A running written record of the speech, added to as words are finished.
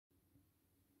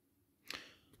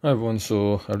Hi everyone,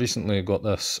 so I recently got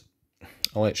this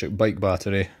electric bike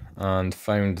battery and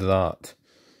found that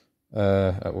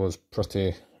it was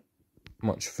pretty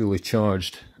much fully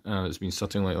charged, and it's been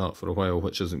sitting like that for a while,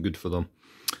 which isn't good for them.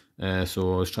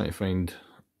 So I was trying to find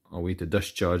a way to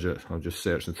discharge it. I was just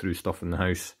searching through stuff in the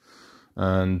house,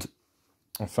 and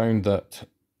I found that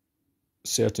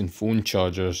certain phone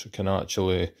chargers can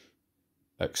actually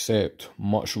accept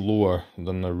much lower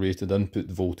than their rated input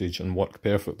voltage and work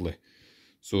perfectly.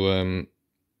 So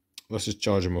this is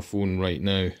charging my phone right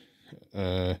now.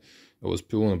 It was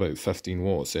pulling about 15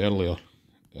 watts earlier.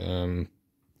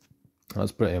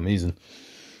 That's pretty amazing.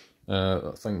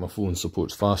 I think my phone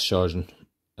supports fast charging,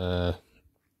 but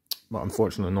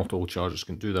unfortunately not all chargers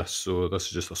can do this. So this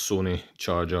is just a Sony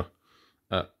charger.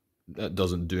 It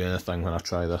doesn't do anything when I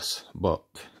try this, but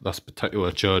this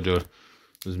particular charger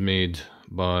was made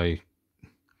by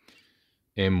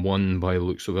M1 by the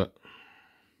looks of it.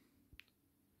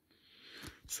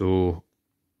 So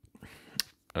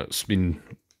it's been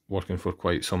working for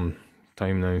quite some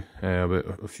time now,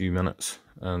 about a few minutes,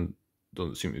 and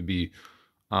doesn't seem to be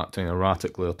acting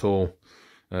erratically at all.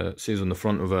 It says on the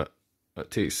front of it,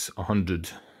 it takes 100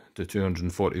 to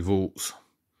 240 volts,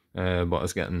 but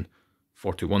it's getting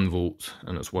 41 volts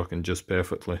and it's working just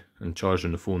perfectly and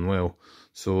charging the phone well.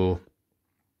 So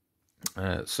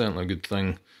it's certainly a good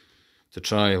thing to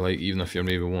try, like even if you're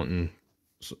maybe wanting,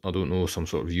 I don't know, some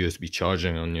sort of USB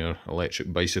charging on your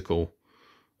electric bicycle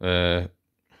or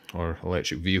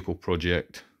electric vehicle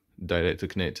project directly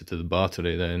connected to the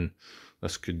battery, then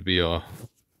this could be a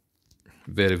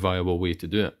very viable way to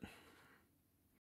do it.